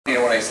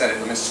said it.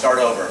 Let me start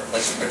over.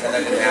 Let's just pretend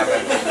that didn't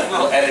happen.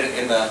 We'll edit it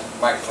in the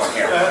microphone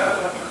here.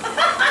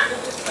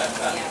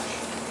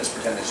 Just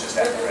pretend this just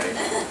happened, ready?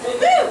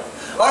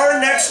 Our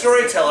next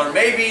storyteller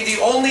may be the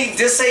only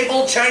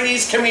disabled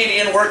Chinese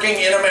comedian working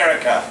in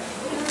America.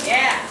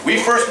 Yeah. We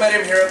first met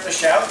him here at the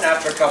Shout, and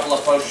after a couple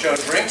of post-show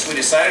drinks, we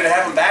decided to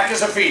have him back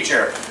as a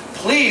feature.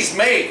 Please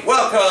make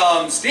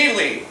welcome Steve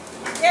Lee.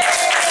 Yay!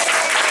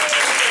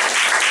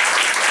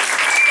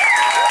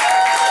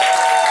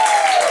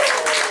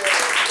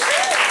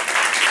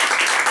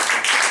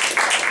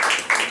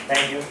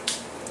 Thank you.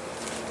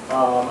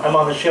 I'm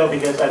on the show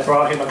because I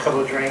brought him a couple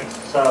of drinks,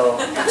 so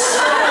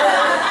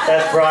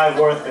that's probably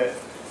worth it.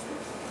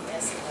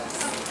 Yes, it was.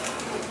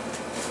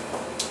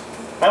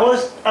 I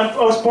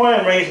was born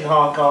and raised in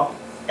Hong Kong,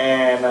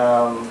 and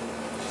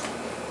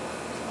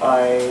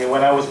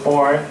when I was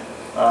born,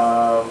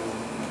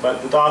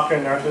 but the doctor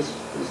and nurses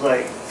was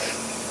like,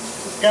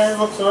 this guy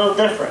looks a little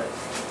different.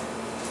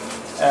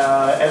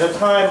 At the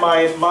time,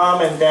 my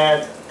mom and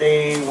dad,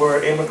 they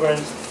were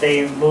immigrants.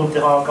 They moved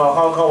to Hong Kong.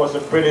 Hong Kong was a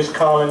British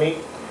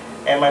colony,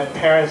 and my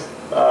parents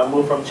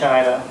moved from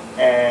China,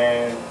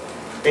 and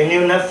they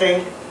knew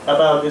nothing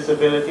about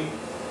disability,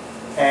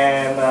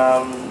 and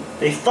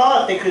they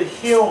thought they could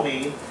heal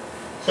me,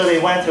 so they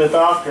went to a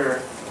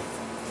doctor,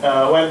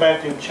 went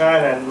back to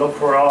China and looked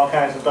for all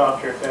kinds of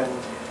doctors, and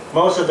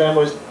most of them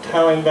was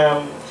telling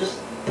them, just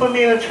put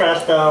me in a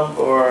trash dump,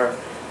 or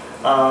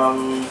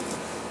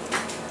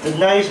the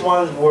nice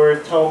ones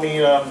were told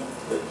them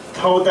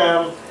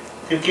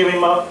to give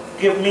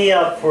me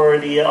up for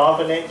the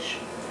orphanage,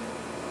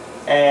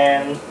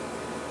 and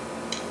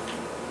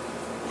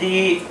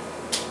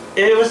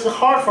it was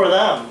hard for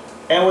them,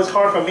 and it was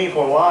hard for me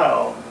for a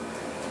while.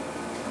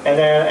 And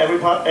then every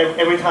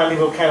time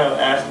people kind of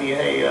ask me,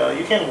 hey,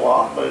 you can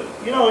walk, but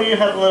you know, you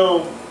have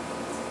little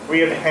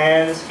weird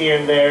hands here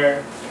and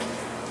there.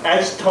 I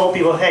just told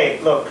people, hey,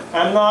 look,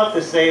 I'm not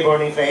disabled or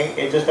anything,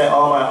 it's just that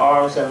all my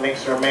arms and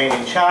legs are made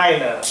in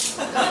China.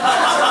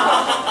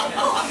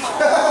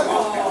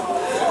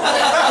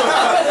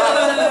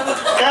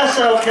 That's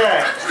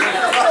okay.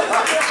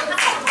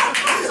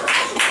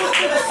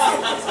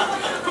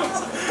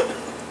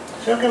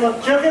 Joking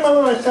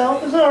about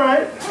myself, it's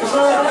alright. It's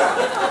alright.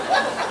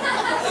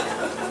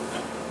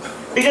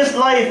 Because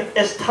life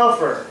is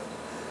tougher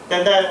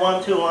than that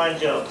 1-2 line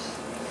jokes.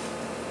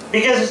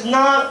 Because it's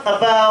not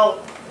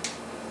about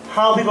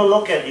how people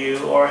look at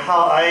you or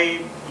how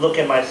I look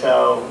at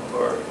myself,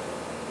 or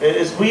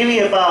it's really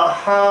about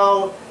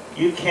how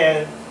you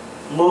can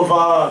move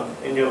on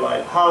in your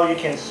life, how you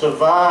can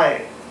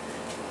survive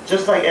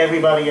just like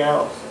everybody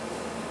else.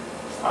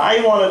 I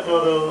want to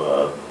go to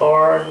a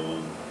bar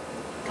and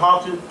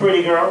talk to a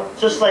pretty girl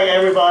just like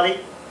everybody.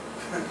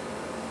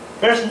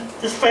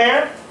 It's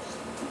fair,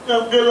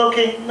 no good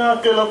looking,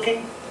 not good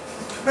looking.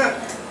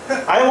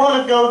 I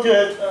want to go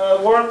to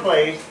a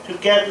workplace to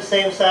get the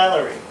same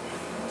salary.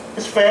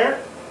 It's fair.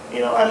 You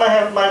know, I might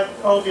have my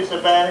own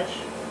disadvantage.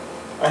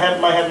 Might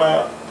have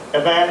my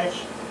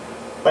advantage.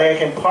 Like I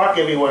can park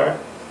everywhere.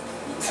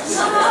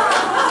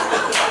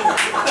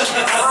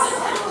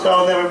 So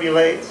I'll never be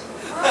late.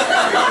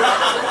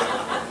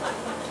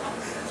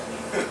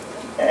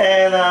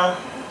 And I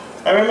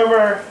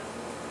remember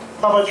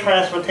public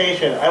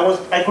transportation.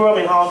 I grew up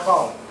in Hong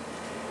Kong.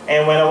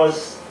 And when I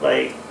was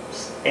like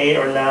 8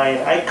 or 9,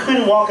 I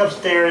couldn't walk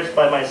upstairs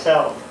by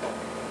myself.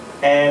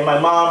 And my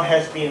mom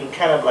has been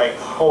kind of like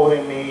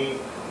holding me,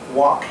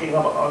 walking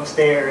up on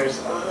stairs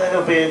a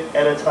little bit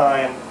at a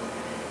time.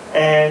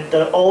 And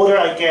the older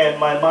I get,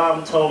 my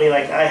mom told me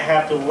like I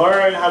have to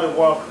learn how to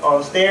walk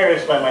on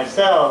stairs by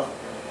myself.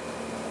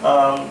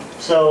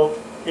 So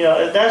you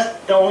know, that's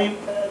the only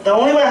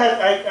way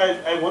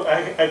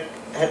I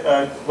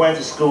went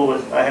to school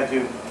was I had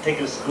to take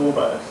a school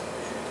bus,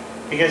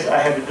 because I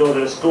had to go to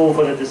the school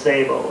for the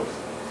disabled.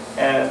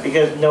 And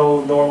because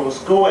no normal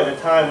school at the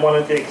time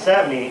wanted to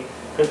accept me,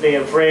 because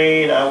they're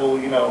afraid I will,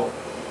 you know,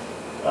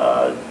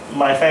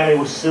 my family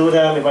would sue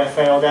them if I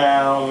fell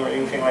down or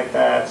anything like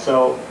that.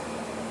 So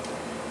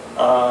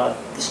the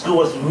school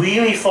was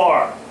really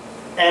far,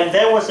 and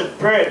there was a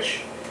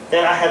bridge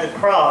that I had to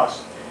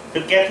cross to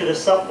get to the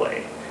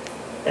subway,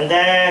 and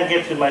then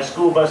get to my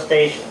school bus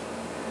station.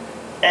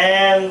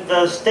 And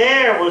the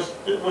stair was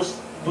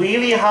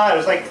really high. It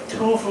was like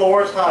 2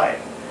 floors high.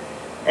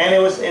 And it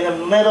was in the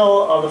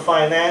middle of the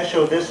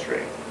financial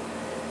district.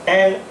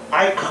 And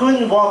I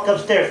couldn't walk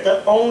upstairs.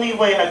 The only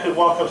way I could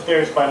walk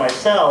upstairs by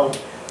myself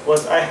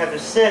was I had to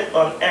sit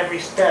on every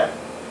step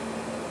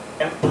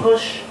and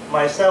push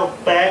myself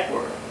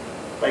backward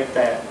like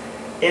that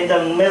in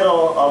the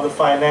middle of the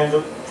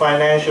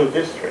financial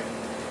district.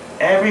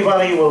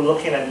 Everybody was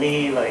looking at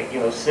me like, you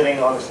know, sitting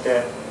on the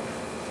step,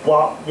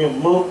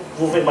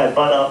 moving my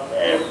butt up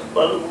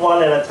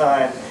one at a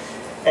time.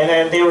 And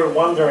then they were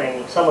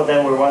wondering, some of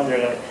them were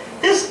wondering, like,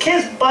 this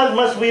kid's butt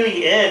must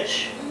really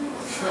itch.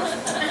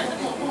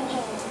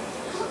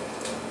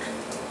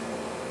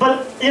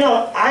 But, you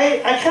know,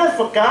 I kind of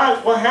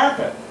forgot what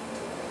happened.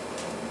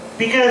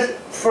 Because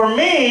for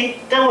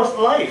me, that was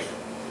life.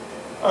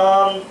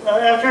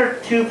 After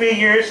 2-3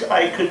 years,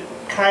 I could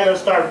kind of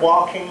start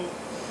walking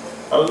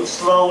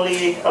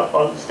slowly up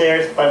on the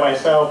stairs by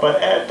myself.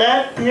 But at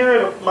that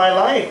period of my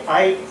life,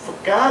 I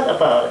forgot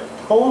about it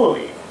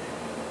totally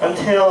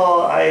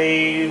until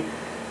I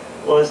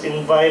was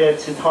invited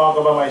to talk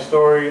about my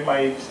story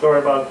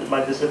about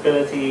my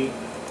disability,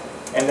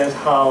 and then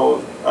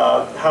how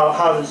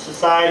the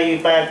society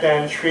back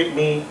then treated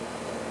me.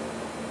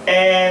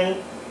 And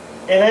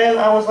then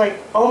I was like,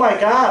 oh my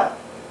God,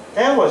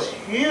 that was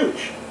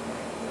huge.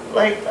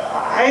 Like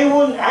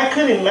I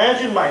couldn't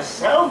imagine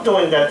myself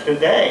doing that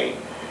today.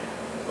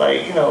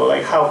 Like, you know,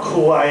 like how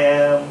cool I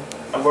am.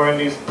 I'm wearing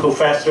these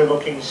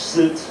professor-looking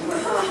suits.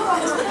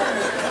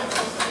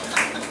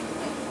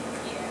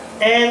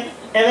 And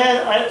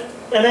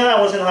then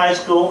I was in high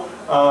school.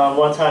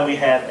 One time we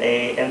had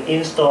an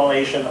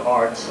installation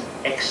arts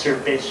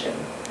exhibition,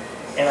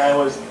 and I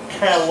was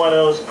kind of one of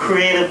those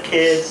creative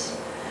kids.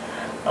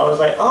 I was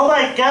like, oh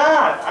my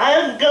God,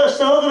 I'm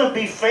so gonna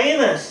be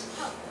famous.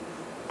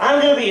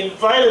 I'm gonna be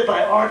invited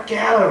by art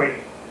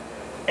gallery,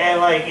 and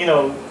like, you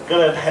know,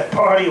 gonna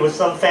party with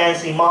some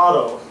fancy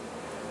models,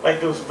 like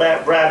those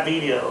rap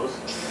videos,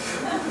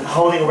 and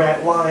holding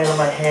red wine on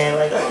my hand,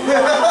 like.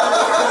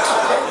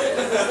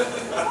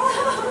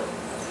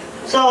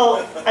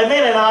 So I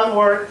made an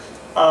artwork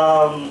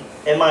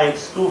in my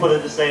school for the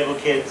disabled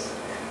kids,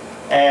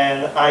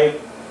 and I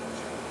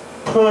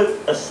put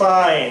a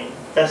sign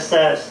that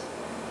says,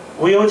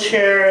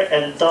 "Wheelchair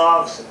and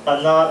dogs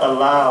are not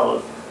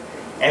allowed,"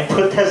 and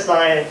put that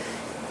sign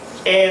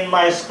in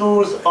my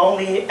school's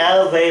only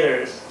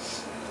elevators.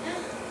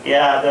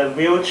 Yeah, the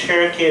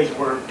wheelchair kids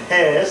were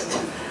pissed,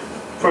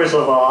 first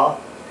of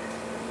all.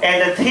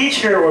 And the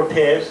teacher were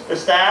pissed, the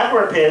staff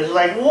were pissed.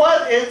 Like,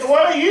 what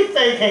are you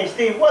thinking,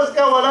 Steve? What's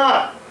going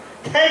on?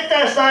 Take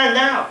that sign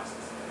down.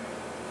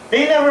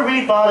 They never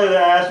really bothered to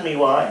ask me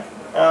why.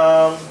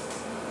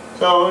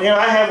 So, you know,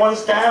 I had one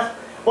staff.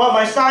 Well,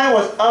 my sign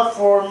was up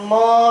for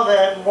more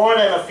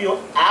than a few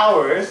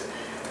hours.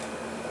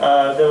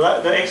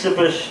 The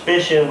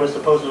exhibition was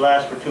supposed to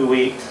last for 2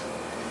 weeks.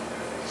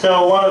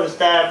 So one of the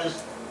staff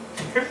just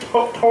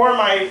tore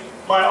my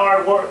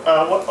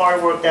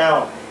artwork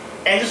down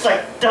and just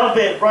like dump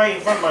it right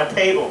in front of my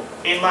table,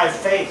 in my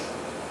face.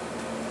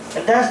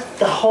 And that's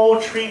the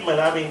whole treatment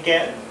I've been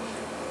getting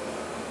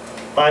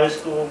by the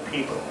school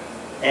people.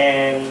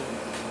 And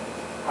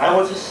I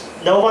was just,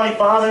 nobody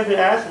bothered to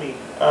ask me,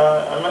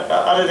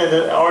 other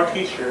than our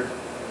teacher.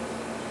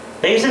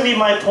 Basically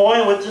my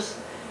point was just,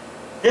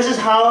 this is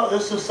how the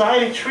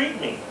society treat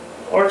me,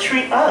 or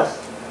treat us,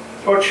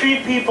 or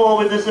treat people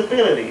with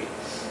disability,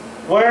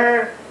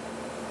 where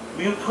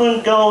you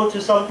couldn't go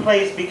to some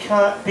place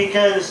because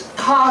it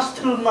costs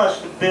too much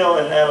to build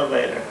an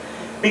elevator,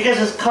 because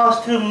it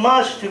costs too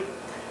much to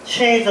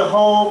change the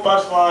whole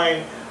bus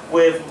line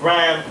with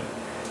ramp,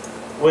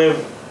 with,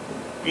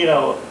 you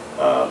know,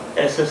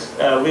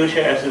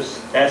 wheelchair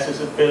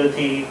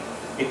accessibility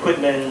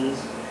equipment.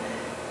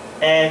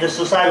 And the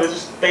society was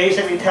just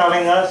basically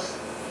telling us,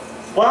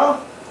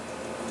 well,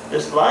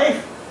 this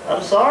life,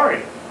 I'm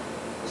sorry,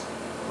 just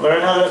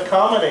learn how to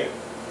accommodate.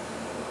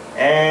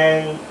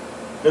 And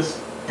this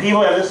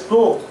people at this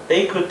school,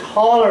 they could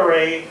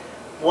tolerate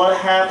what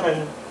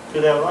happened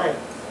to their life.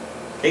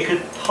 They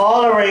could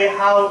tolerate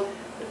how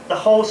the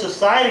whole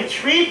society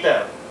treat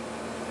them,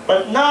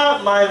 but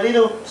not my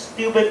little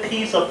stupid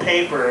piece of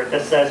paper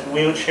that says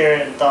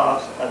wheelchair and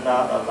dogs are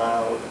not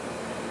allowed.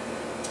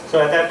 So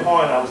at that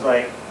point I was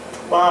like,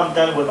 well, I'm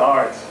done with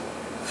art.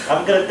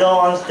 I'm gonna go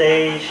on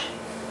stage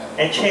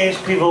and change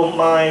people's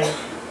mind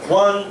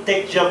one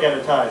dick joke at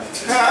a time.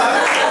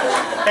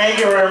 Thank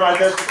you very much.